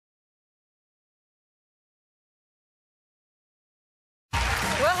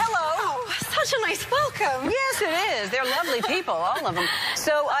Well, hello. Oh, such a nice welcome. Yes, it is. They're lovely people, all of them.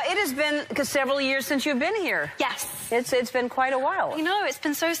 So it has been several years since you've been here. Yes. It's been quite a while. You know, it's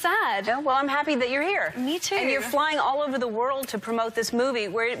been so sad. Yeah, well, I'm happy that you're here. Me too. And you're flying all over the world to promote this movie.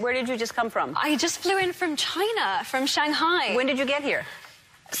 Where did you just come from? I just flew in from China, from Shanghai. When did you get here?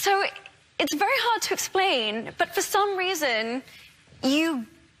 So it's very hard to explain, but for some reason, you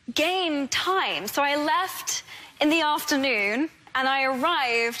gain time. So I left in the afternoon, and I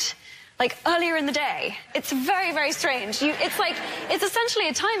arrived like earlier in the day. It's very, very strange. It's essentially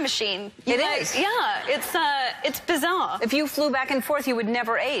a time machine. It is. Yeah, it's bizarre. If you flew back and forth, you would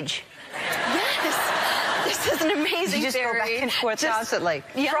never age. Yes, this is an amazing You just theory. go back and forth constantly.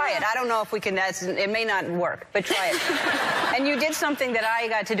 Yeah. Try it. I don't know if we can, it may not work, but try it. And you did something that I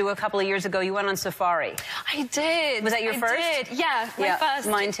got to do a couple of years ago. You went on safari. I did. Was that your first? I did. Yeah, my first.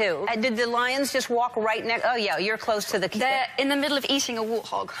 Mine too. Did the lions just walk right next? Oh yeah, you're close to the. They're in the middle of eating a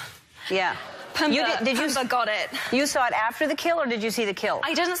warthog. Yeah. Pumbaa, Pumbaa got it. You saw it after the kill, or did you see the kill?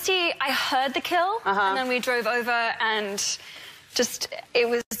 I didn't see. I heard the kill, and then we drove over, and it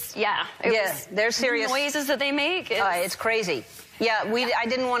was they're serious. The noises that they make. It's crazy. Yeah, I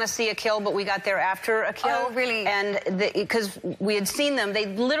didn't want to see a kill, but we got there after a kill. Oh, really? And because we had seen them, they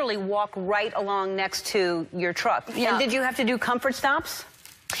literally walk right along next to your truck. Yeah. And did you have to do comfort stops?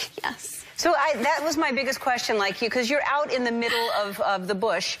 Yes. So that was my biggest question, like, because you're out in the middle of the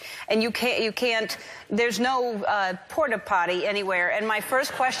bush, and you can't, there's no porta potty anywhere. And my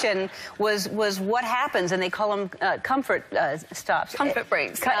first question was what happens? And they call them comfort stops. Comfort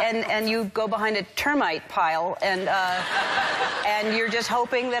breaks. And you go behind a termite pile, and you're just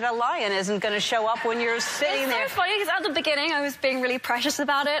hoping that a lion isn't going to show up when you're sitting there. It's so funny, because at the beginning, I was being really precious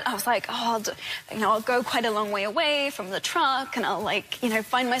about it. I was like, oh, I'll go quite a long way away from the truck, and I'll, like,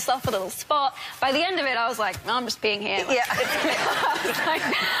 find myself a little spot. By the end of it, I was like, no, I'm just being here. Yeah.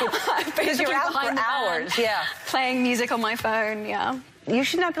 Because you're out for hours, yeah. Playing music on my phone, yeah. You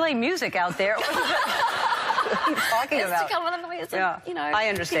should not play music out there. What are you talking about? It's to cover the noise. Yeah, I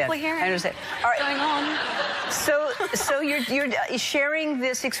understand. People hearing I understand. All right. What's going on. So you're sharing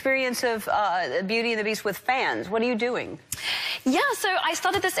this experience of Beauty and the Beast with fans. What are you doing? Yeah, so I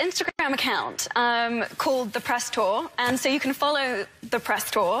started this Instagram account called The Press Tour, and so you can follow the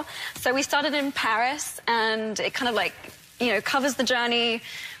press tour. So we started in Paris, and it kind of like, covers the journey.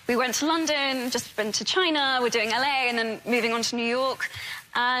 We went to London, just been to China, we're doing LA, and then moving on to New York.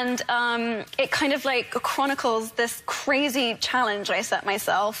 And it kind of like chronicles this crazy challenge I set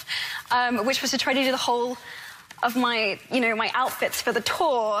myself, which was to try to do the whole of my, my outfits for the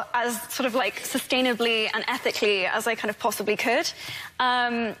tour as sort of like sustainably and ethically as I kind of possibly could.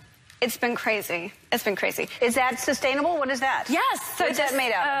 It's been crazy. It's been crazy. Is that sustainable? What is that? Yes. So what is that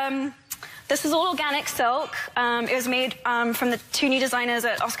made out of? This is all organic silk. It was made from the two new designers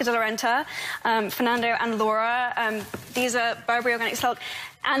at Oscar de la Renta, Fernando and Laura. These are Burberry organic silk.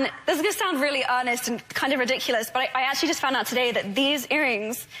 And this is going to sound really earnest and kind of ridiculous, but I actually just found out today that these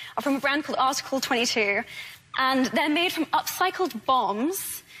earrings are from a brand called Article 22. And they're made from upcycled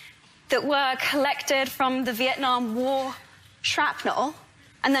bombs that were collected from the Vietnam War shrapnel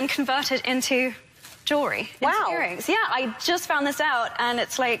and then converted into jewelry, into earrings. Yeah, I just found this out, and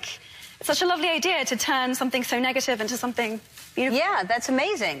it's like, it's such a lovely idea to turn something so negative into something beautiful. Yeah, that's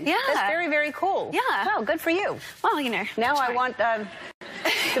amazing. Yeah. That's very, very cool. Yeah. Well, good for you. Well, Now I want to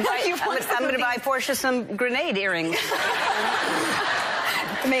buy, I'm going to buy Portia some grenade earrings.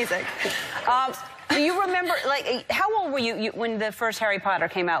 Amazing. Do you remember, like, how old were you when the first Harry Potter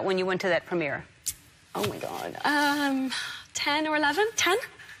came out, when you went to that premiere? Oh, my God. 10 or 11? 10?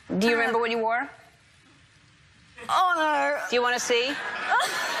 Do you remember what you wore? Oh, no. Do you want to see?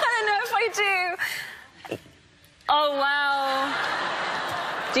 I don't know if I do. Oh,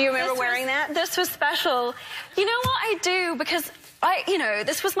 wow. Do you remember wearing that? This was special. You know what I do? Because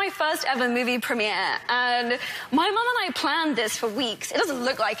this was my first ever movie premiere, and my mum and I planned this for weeks. It doesn't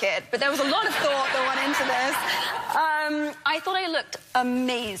look like it, but there was a lot of thought that went into this. I thought I looked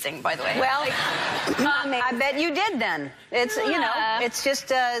amazing, by the way. Well, I bet you did then. It's, it's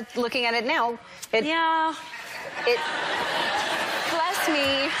just looking at it now. Yeah. Bless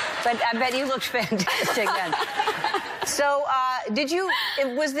me. But I bet you looked fantastic then. So,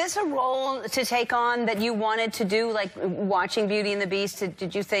 was this a role to take on that you wanted to do, like watching Beauty and the Beast?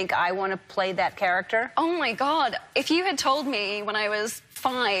 Did you think, I want to play that character? Oh, my God. If you had told me when I was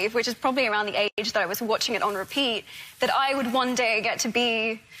 5, which is probably around the age that I was watching it on repeat, that I would one day get to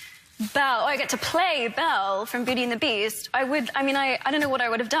be Belle, or I get to play Belle from Beauty and the Beast, I don't know what I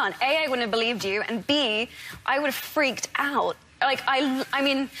would have done. A, I wouldn't have believed you, and B, I would have freaked out. Like, I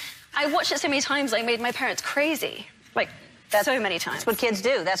watched it so many times, I made my parents crazy. Like, so many times. That's what kids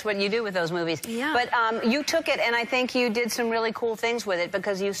do. That's what you do with those movies. Yeah. But you took it, and I think you did some really cool things with it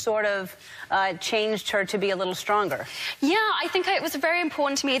because you sort of changed her to be a little stronger. Yeah, I think it was very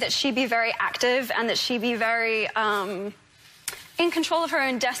important to me that she be very active and that she be very in control of her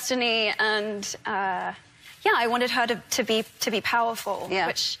own destiny, and yeah, I wanted her to be powerful,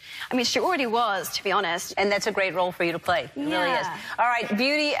 which, I mean, she already was, to be honest. And that's a great role for you to play. It really is. All right,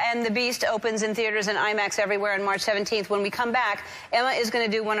 Beauty and the Beast opens in theaters and IMAX everywhere on March 17th. When we come back, Emma is going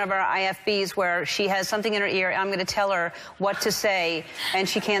to do one of our IFBs where she has something in her ear. I'm going to tell her what to say, and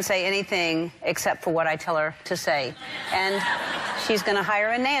she can't say anything except for what I tell her to say. And she's going to hire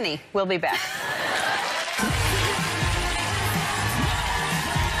a nanny. We'll be back.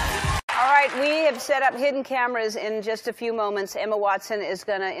 All right, we have set up hidden cameras in just a few moments. Emma Watson is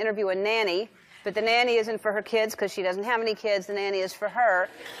going to interview a nanny, but the nanny isn't for her kids because she doesn't have any kids. The nanny is for her.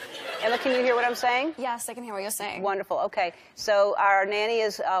 Emma, can you hear what I'm saying? Yes, I can hear what you're saying. Wonderful. Okay, so our nanny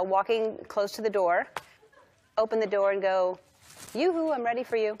is walking close to the door. Open the door and go, yoo-hoo, I'm ready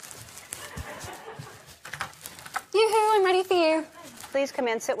for you. Yoo-hoo, I'm ready for you. Please come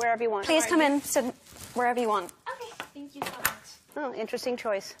in, sit wherever you want. Please come in, sit wherever you want. Okay, thank you so much. Oh, interesting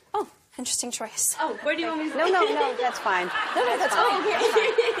choice. Oh, interesting choice. Oh, where do you want me to No, that's fine. No, that's fine.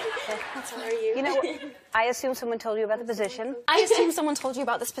 How are you? You know what? I assume someone told you about the position. I assume someone told you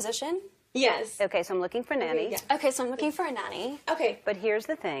about this position. Yes. Okay, so I'm looking for nanny. Yeah. Okay, so I'm looking for a nanny. Okay. But here's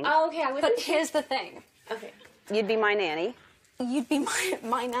the thing. Oh, okay. I But here's the thing. Okay. You'd be my nanny. You'd be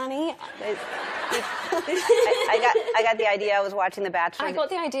my nanny. I got the idea. I was watching The Bachelor. I got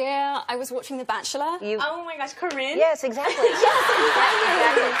the idea. I was watching The Bachelor. Oh my gosh, Corinne? Yes, exactly. I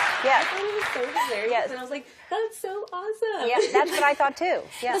thought it was so hilarious. Yes. And I was like, that's so awesome. Yeah, that's what I thought too.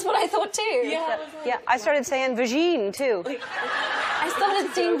 Yeah. That's what I thought too. Yeah. I was like, Yeah, I started saying vagine too. I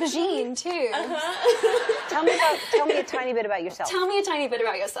started seeing Vagine too. Tell me a tiny bit about yourself. Tell me a tiny bit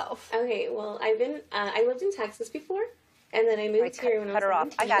about yourself. Okay, well, I lived in Texas before, and then I moved here when I was Cut her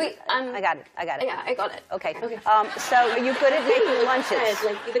off. 17. I got Wait, it. I got it. Yeah, I got it. Okay. Okay. So are you good at making lunches? Yes,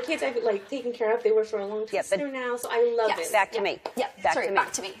 like the kids I've like taken care of, they were for a long Yeah, but- time now, so I love Yes. it. Back to me. Yeah, Back sorry, to me.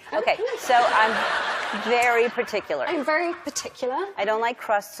 back to me. Okay, so I'm very particular. I'm very particular. I don't like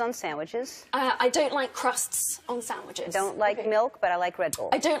crusts on sandwiches. I don't like crusts on sandwiches. I don't like milk, but I like Red Bull.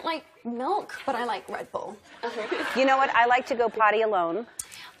 I don't like milk, but I like Red Bull. Okay. You know what? I like to go potty alone.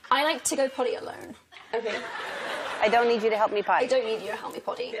 I like to go potty alone. Okay. I don't need you to help me I potty. don't need you to help me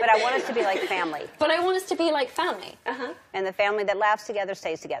potty. But I want us to be like family. But I want us to be like family. And the family that laughs together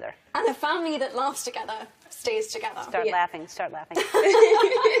stays together. And a family that laughs together stays together. Start Yeah. laughing. Start laughing. Keep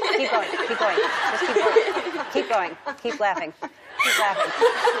going. Keep going. Just keep going. Keep going. Keep laughing. Keep laughing.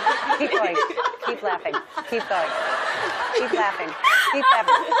 Keep going. Keep laughing. Keep going. Keep laughing. Keep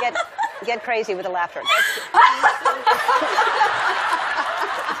laughing. Get crazy with the laughter.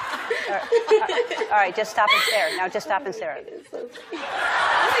 All right, just stop and stare. Now just stop and stare.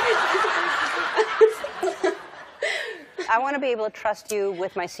 I want to be able to trust you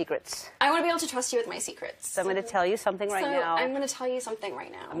with my secrets. I want to be able to trust you with my secrets. So I'm going to tell you something right So now I'm going to tell you something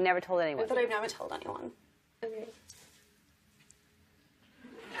right now I've never told anyone. that I've never told anyone. Okay.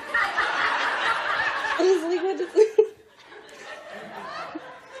 I was like, what is this?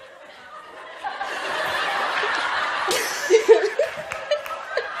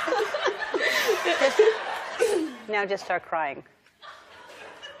 Now just start crying.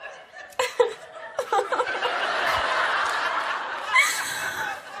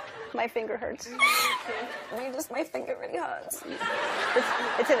 My finger hurts. My finger really hurts.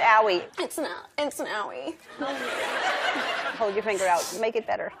 It's an owie. It's an owie. Hold your finger out. Make it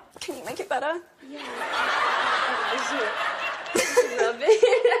better. Can you make it better? Rub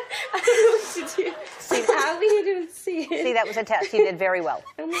it. I don't know what to do. How we didn't see it. See, that was a test. You did very well.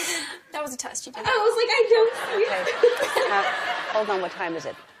 Oh my God. That was a test you did. I was like, I don't see Okay. it. Hold on. What time is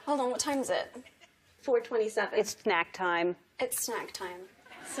it? Hold on, what time is it? 4:27. It's snack time. It's snack time.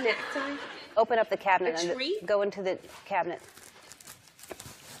 snack time. Open up the cabinet A and treat? go into the cabinet.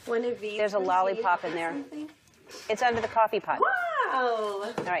 One of these. There's a ones, lollipop maybe, in there. something. It's under the coffee pot.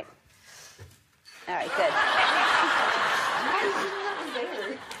 Wow. All right. All right, good. Why is that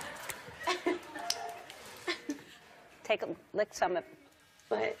there? Take a lick some of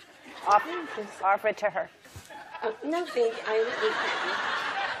But offer it to her. no, thank you. I don't need candy.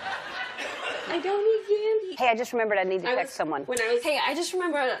 I don't need candy. Hey, I just remembered I need to I text was- someone. When I was. Hey, I just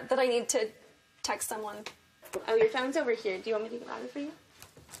remember that I need to text someone. Oh, your phone's over here. Do you want me to grab it for you?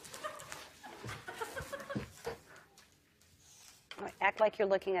 All right, act like you're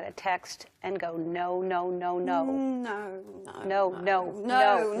looking at a text and go, no, no, no, no. No.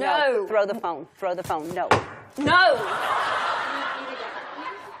 No. Throw the phone. No. No.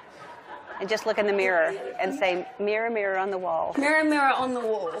 And just look in the mirror and say, mirror, mirror on the wall. Mirror, mirror on the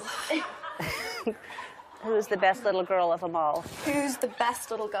wall. Who's the best little girl of them all? Who's the best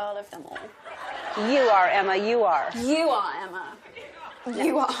little girl of them all? You are, Emma, you are. You are, Emma.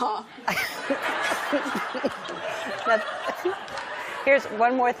 You are. Now, here's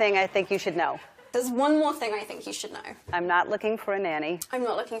one more thing I think you should know. There's one more thing I think you should know. I'm not looking for a nanny. I'm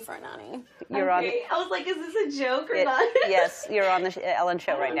not looking for a nanny. You're on. I was like, is this a joke or not? Yes, you're on the Ellen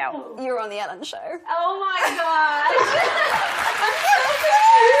show right now. You're on the Ellen Show. Oh my god. I'm so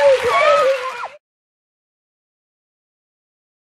confused.